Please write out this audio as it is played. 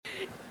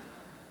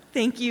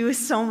Thank you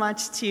so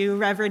much to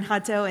Reverend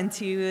Hutto and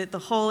to the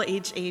whole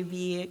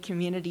HAB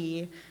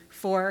community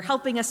for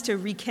helping us to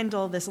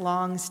rekindle this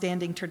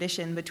long-standing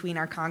tradition between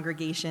our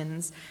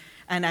congregations.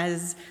 And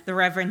as the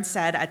Reverend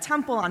said at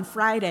Temple on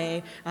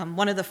Friday,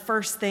 one of the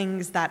first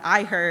things that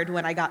I heard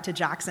when I got to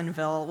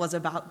Jacksonville was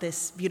about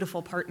this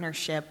beautiful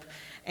partnership.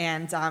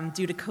 And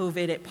due to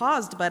COVID, it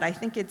paused, but I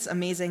think it's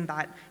amazing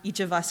that each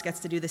of us gets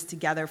to do this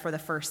together for the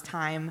first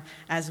time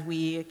as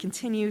we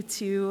continue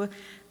to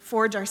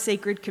forge our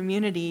sacred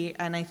community.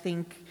 And I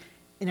think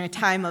in a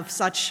time of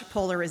such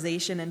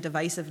polarization and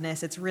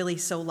divisiveness, it's really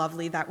so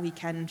lovely that we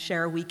can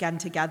share a weekend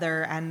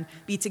together and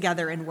be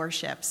together in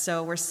worship.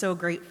 So we're so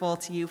grateful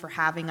to you for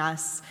having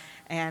us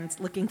and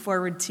looking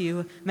forward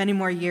to many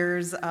more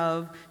years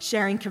of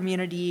sharing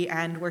community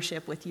and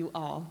worship with you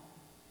all.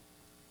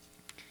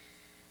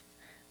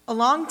 A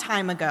long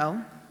time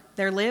ago,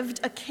 there lived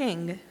a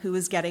king who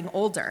was getting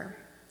older.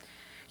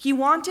 He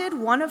wanted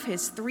one of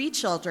his 3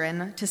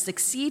 children to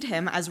succeed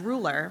him as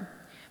ruler,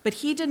 but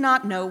he did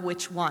not know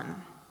which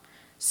one.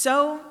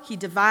 So he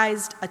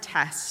devised a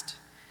test.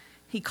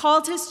 He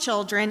called his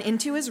children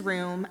into his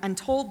room and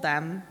told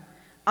them,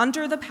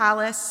 "Under the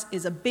palace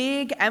is a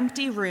big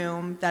empty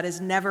room that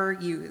is never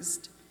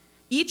used.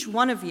 Each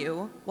one of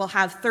you will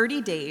have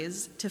 30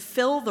 days to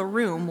fill the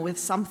room with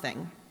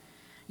something.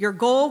 Your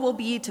goal will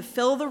be to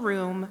fill the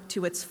room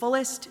to its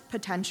fullest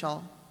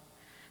potential.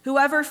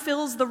 Whoever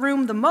fills the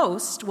room the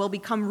most will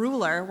become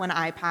ruler when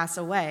I pass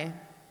away."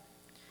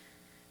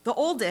 The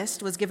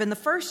oldest was given the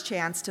first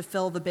chance to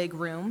fill the big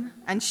room,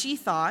 and she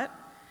thought,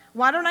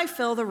 "Why don't I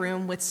fill the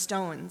room with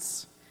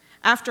stones?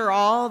 After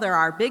all, there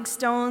are big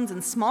stones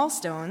and small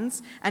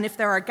stones, and if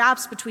there are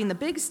gaps between the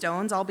big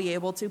stones, I'll be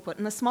able to put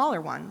in the smaller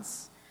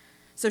ones."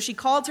 So she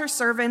called her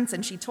servants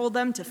and she told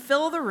them to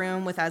fill the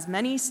room with as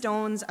many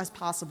stones as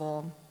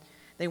possible.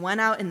 They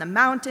went out in the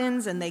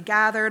mountains and they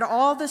gathered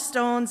all the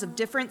stones of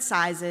different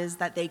sizes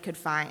that they could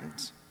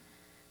find.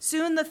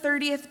 Soon the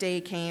 30th day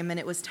came and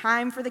it was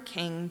time for the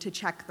king to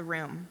check the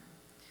room.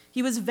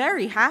 He was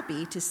very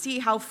happy to see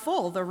how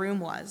full the room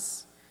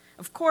was.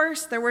 Of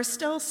course, there were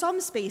still some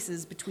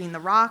spaces between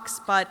the rocks,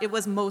 but it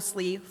was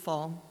mostly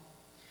full.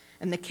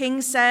 And the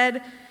king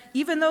said,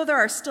 "Even though there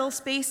are still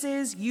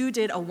spaces, you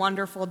did a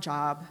wonderful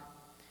job."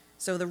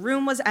 So the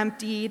room was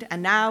emptied,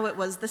 and now it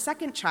was the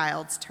second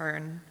child's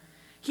turn.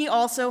 He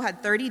also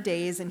had 30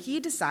 days, and he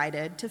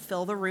decided to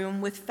fill the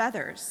room with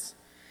feathers.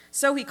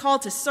 So he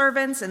called his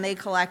servants, and they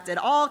collected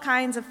all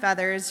kinds of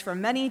feathers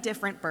from many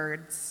different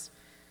birds.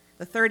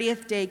 The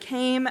 30th day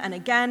came, and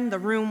again the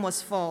room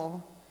was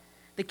full.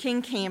 The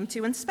king came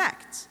to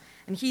inspect,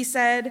 and he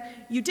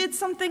said, "You did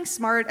something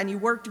smart, and you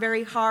worked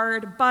very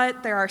hard,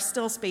 but there are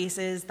still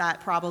spaces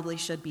that probably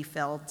should be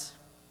filled."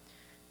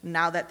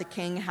 Now that the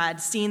king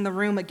had seen the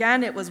room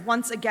again, it was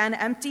once again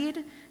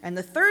emptied, and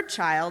the third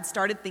child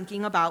started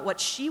thinking about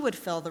what she would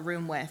fill the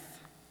room with.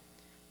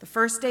 The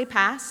first day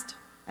passed,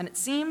 and it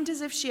seemed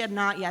as if she had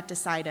not yet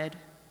decided.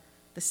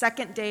 The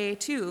second day,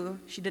 too,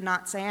 she did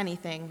not say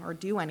anything or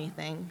do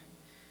anything.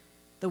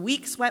 The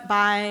weeks went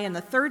by, and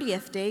the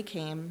 30th day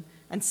came,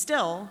 and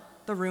still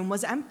the room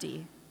was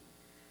empty.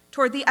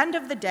 Toward the end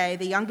of the day,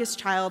 the youngest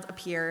child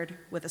appeared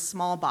with a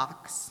small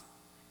box.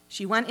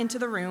 She went into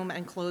the room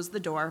and closed the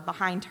door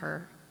behind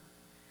her.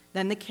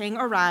 Then the king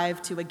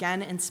arrived to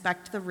again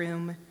inspect the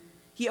room.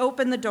 He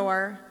opened the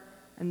door,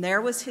 and there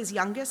was his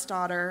youngest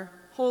daughter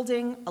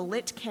holding a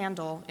lit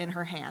candle in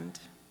her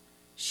hand.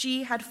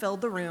 She had filled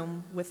the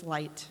room with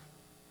light.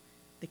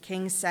 The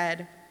king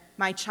said,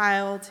 "My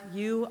child,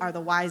 you are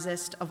the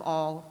wisest of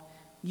all.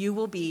 You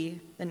will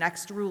be the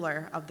next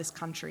ruler of this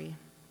country."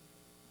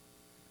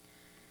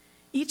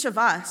 Each of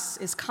us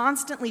is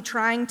constantly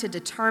trying to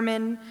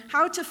determine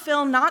how to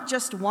fill not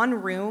just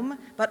one room,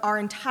 but our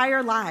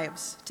entire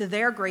lives to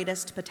their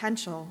greatest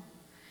potential.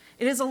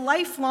 It is a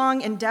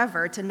lifelong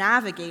endeavor to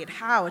navigate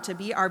how to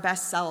be our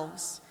best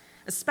selves,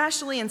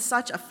 especially in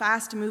such a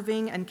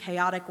fast-moving and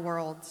chaotic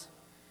world.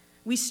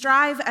 We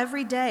strive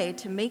every day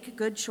to make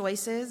good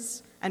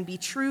choices and be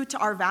true to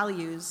our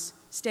values,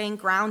 staying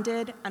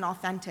grounded and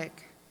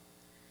authentic.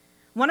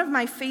 One of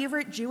my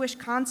favorite Jewish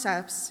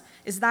concepts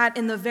is that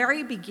in the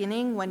very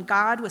beginning, when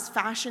God was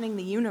fashioning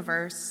the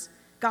universe,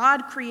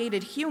 God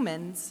created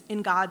humans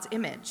in God's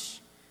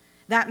image.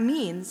 That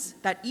means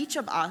that each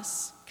of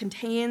us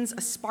contains a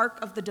spark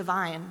of the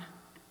divine,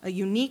 a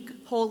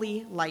unique,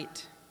 holy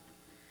light.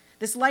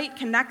 This light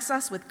connects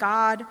us with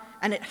God,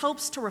 and it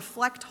helps to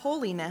reflect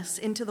holiness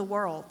into the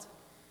world.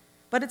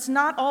 But it's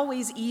not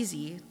always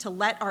easy to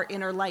let our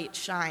inner light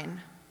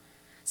shine.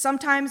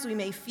 Sometimes we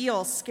may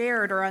feel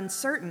scared or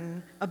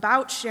uncertain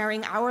about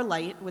sharing our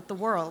light with the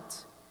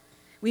world.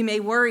 We may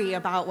worry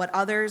about what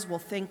others will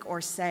think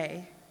or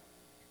say.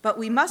 But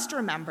we must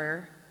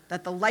remember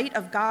that the light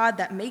of God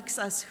that makes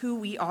us who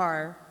we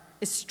are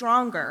is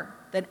stronger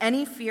than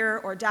any fear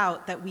or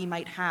doubt that we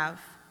might have.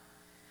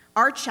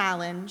 Our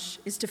challenge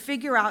is to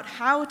figure out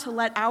how to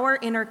let our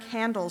inner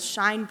candles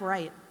shine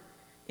bright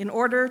in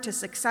order to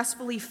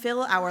successfully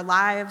fill our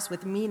lives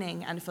with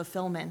meaning and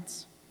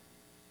fulfillment.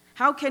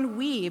 How can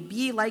we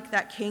be like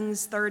that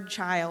king's third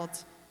child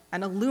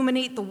and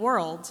illuminate the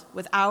world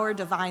with our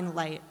divine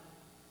light?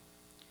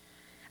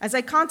 As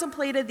I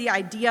contemplated the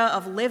idea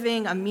of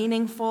living a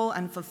meaningful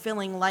and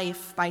fulfilling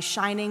life by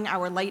shining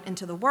our light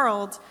into the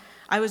world,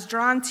 I was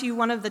drawn to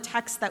one of the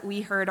texts that we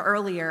heard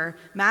earlier,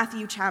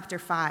 Matthew chapter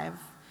 5.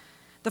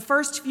 The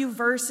first few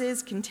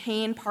verses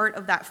contain part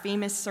of that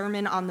famous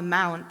Sermon on the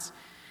Mount.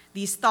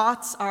 These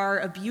thoughts are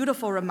a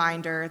beautiful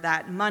reminder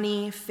that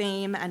money,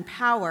 fame, and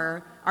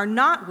power are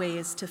not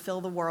ways to fill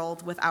the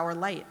world with our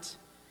light.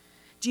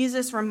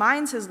 Jesus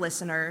reminds his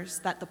listeners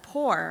that the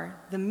poor,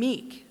 the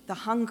meek, the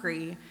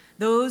hungry,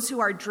 those who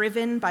are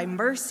driven by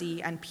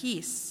mercy and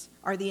peace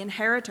are the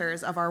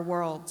inheritors of our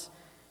world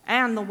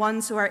and the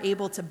ones who are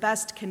able to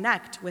best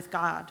connect with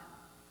God.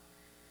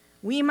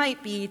 We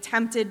might be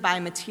tempted by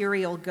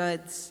material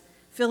goods,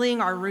 filling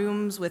our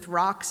rooms with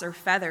rocks or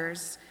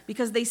feathers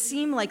because they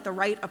seem like the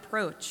right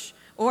approach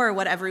or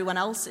what everyone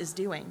else is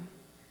doing.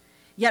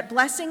 Yet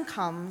blessing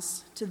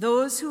comes to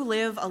those who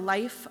live a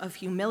life of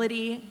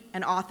humility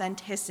and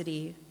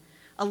authenticity,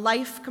 a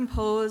life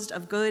composed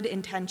of good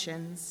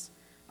intentions,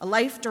 a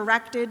life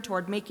directed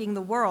toward making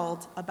the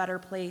world a better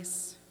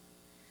place.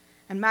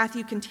 And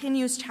Matthew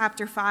continues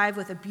chapter 5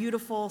 with a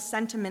beautiful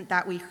sentiment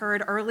that we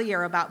heard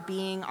earlier about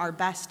being our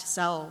best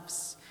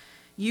selves.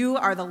 You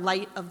are the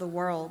light of the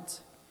world.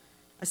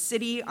 A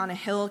city on a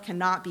hill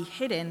cannot be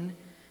hidden,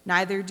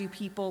 neither do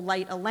people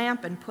light a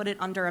lamp and put it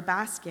under a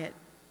basket.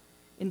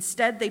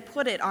 Instead, they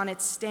put it on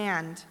its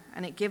stand,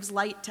 and it gives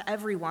light to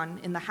everyone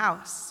in the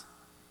house.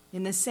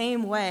 In the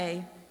same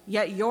way,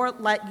 let your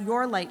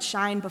light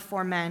shine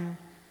before men,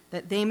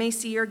 that they may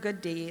see your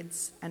good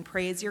deeds and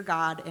praise your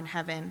God in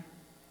heaven.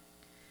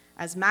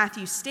 As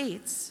Matthew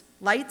states,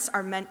 lights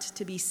are meant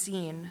to be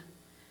seen.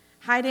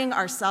 Hiding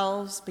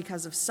ourselves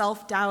because of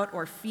self-doubt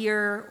or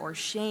fear or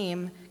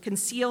shame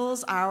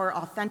conceals our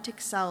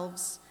authentic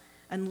selves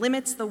and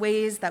limits the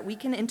ways that we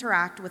can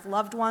interact with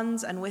loved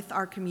ones and with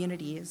our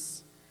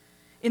communities.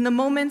 In the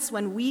moments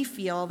when we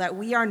feel that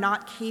we are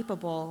not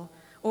capable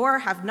or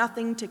have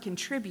nothing to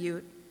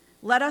contribute,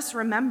 let us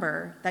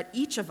remember that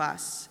each of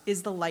us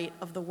is the light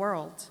of the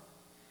world.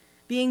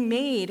 Being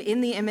made in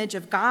the image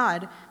of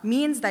God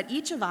means that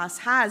each of us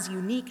has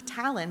unique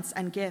talents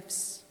and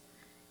gifts.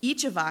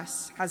 Each of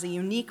us has a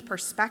unique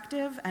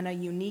perspective and a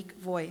unique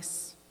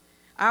voice.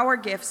 Our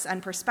gifts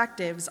and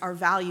perspectives are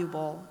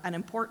valuable and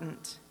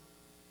important.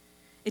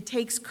 It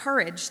takes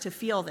courage to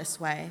feel this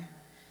way.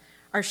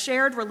 Our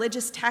shared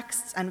religious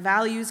texts and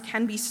values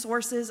can be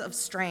sources of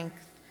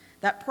strength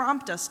that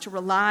prompt us to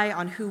rely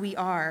on who we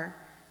are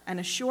and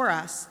assure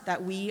us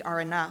that we are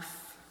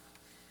enough.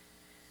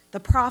 The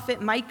prophet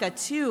Micah,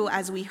 too,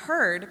 as we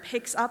heard,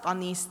 picks up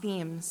on these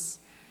themes.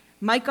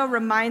 Micah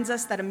reminds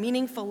us that a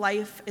meaningful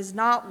life is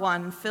not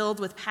one filled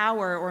with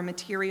power or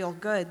material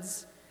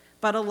goods,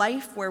 but a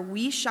life where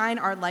we shine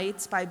our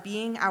lights by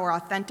being our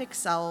authentic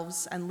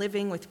selves and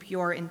living with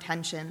pure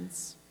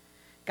intentions.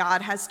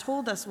 God has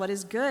told us what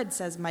is good,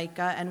 says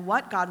Micah, and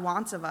what God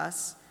wants of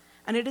us,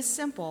 and it is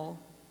simple.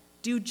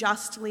 Do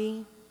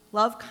justly,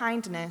 love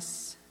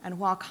kindness, and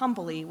walk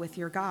humbly with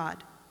your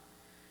God.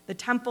 The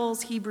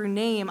temple's Hebrew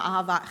name,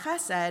 Ahavat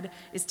Chesed,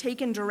 is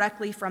taken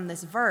directly from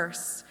this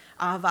verse.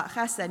 Ahavat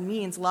Chesed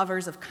means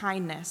lovers of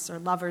kindness or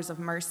lovers of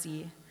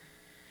mercy.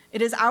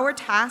 It is our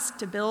task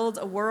to build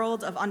a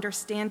world of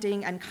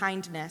understanding and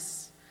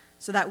kindness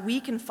so that we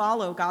can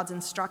follow God's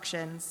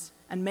instructions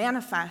and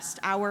manifest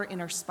our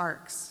inner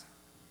sparks.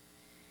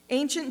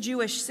 Ancient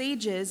Jewish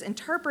sages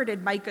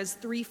interpreted Micah's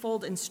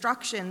threefold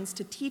instructions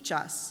to teach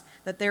us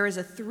that there is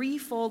a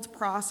threefold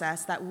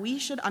process that we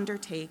should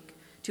undertake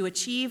to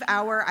achieve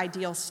our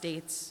ideal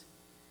states,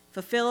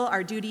 fulfill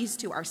our duties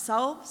to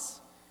ourselves,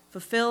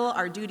 fulfill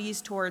our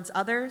duties towards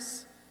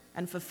others,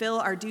 and fulfill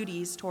our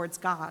duties towards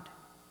God.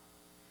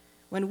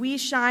 When we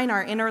shine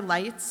our inner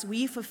lights,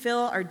 we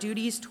fulfill our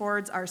duties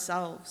towards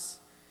ourselves.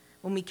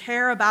 When we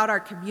care about our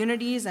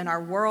communities and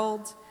our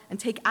world and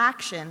take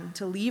action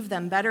to leave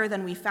them better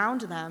than we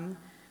found them,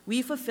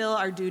 we fulfill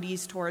our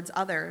duties towards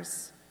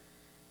others.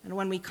 And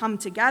when we come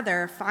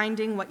together,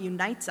 finding what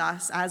unites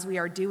us as we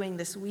are doing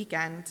this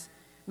weekend,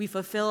 we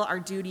fulfill our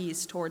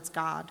duties towards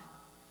God.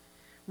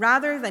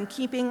 Rather than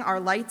keeping our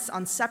lights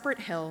on separate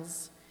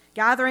hills,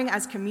 gathering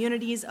as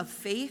communities of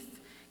faith,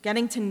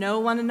 getting to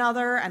know one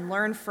another and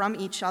learn from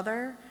each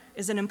other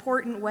is an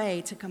important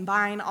way to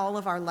combine all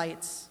of our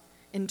lights,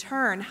 in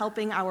turn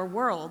helping our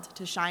world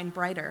to shine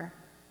brighter.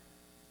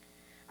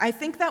 I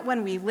think that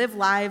when we live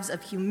lives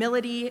of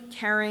humility,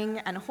 caring,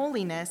 and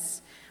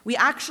holiness, we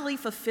actually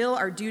fulfill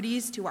our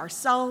duties to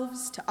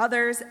ourselves, to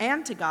others,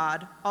 and to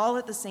God all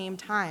at the same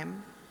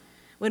time.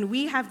 When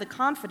we have the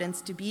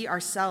confidence to be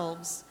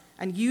ourselves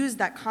and use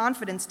that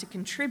confidence to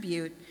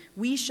contribute,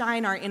 we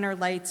shine our inner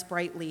lights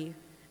brightly,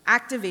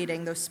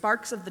 activating those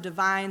sparks of the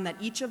divine that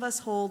each of us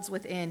holds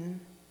within.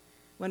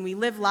 When we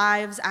live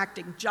lives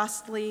acting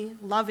justly,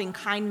 loving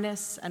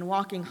kindness, and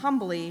walking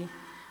humbly,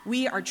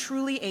 we are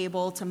truly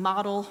able to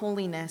model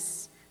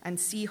holiness and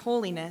see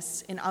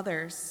holiness in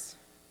others.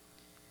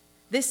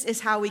 This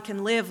is how we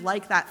can live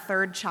like that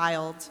third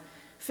child,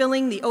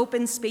 filling the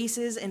open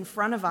spaces in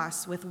front of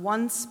us with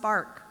one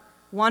spark,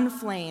 one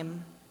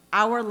flame,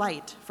 our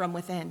light from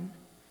within.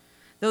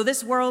 Though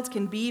this world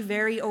can be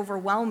very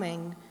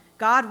overwhelming,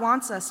 God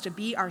wants us to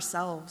be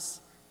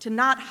ourselves, to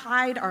not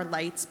hide our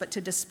lights, but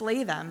to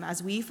display them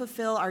as we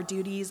fulfill our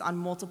duties on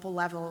multiple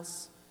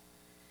levels.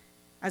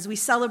 As we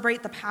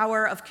celebrate the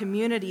power of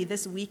community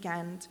this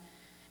weekend,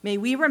 may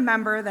we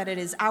remember that it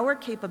is our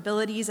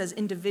capabilities as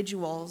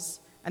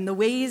individuals and the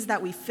ways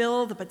that we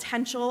fill the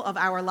potential of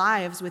our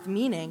lives with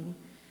meaning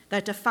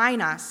that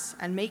define us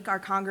and make our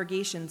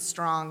congregations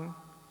strong.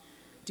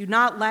 Do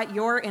not let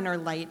your inner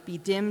light be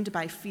dimmed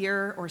by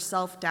fear or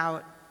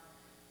self-doubt.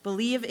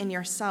 Believe in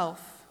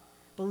yourself.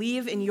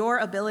 Believe in your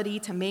ability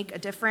to make a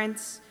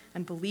difference,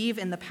 and believe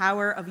in the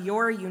power of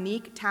your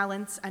unique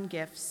talents and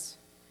gifts.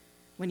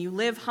 When you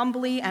live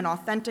humbly and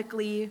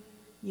authentically,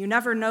 you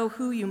never know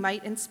who you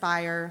might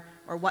inspire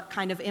or what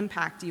kind of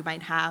impact you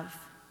might have.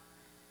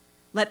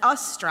 Let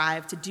us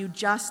strive to do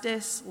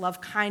justice,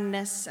 love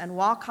kindness, and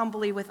walk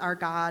humbly with our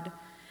God.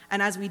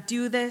 And as we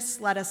do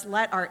this, let us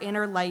let our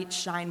inner light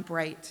shine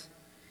bright.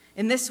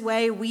 In this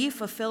way, we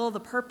fulfill the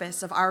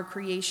purpose of our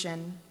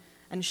creation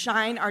and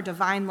shine our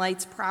divine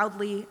lights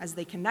proudly as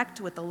they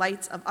connect with the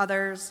lights of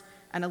others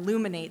and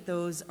illuminate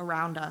those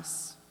around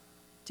us.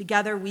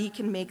 Together, we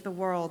can make the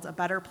world a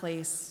better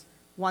place,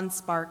 one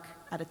spark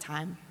at a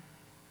time.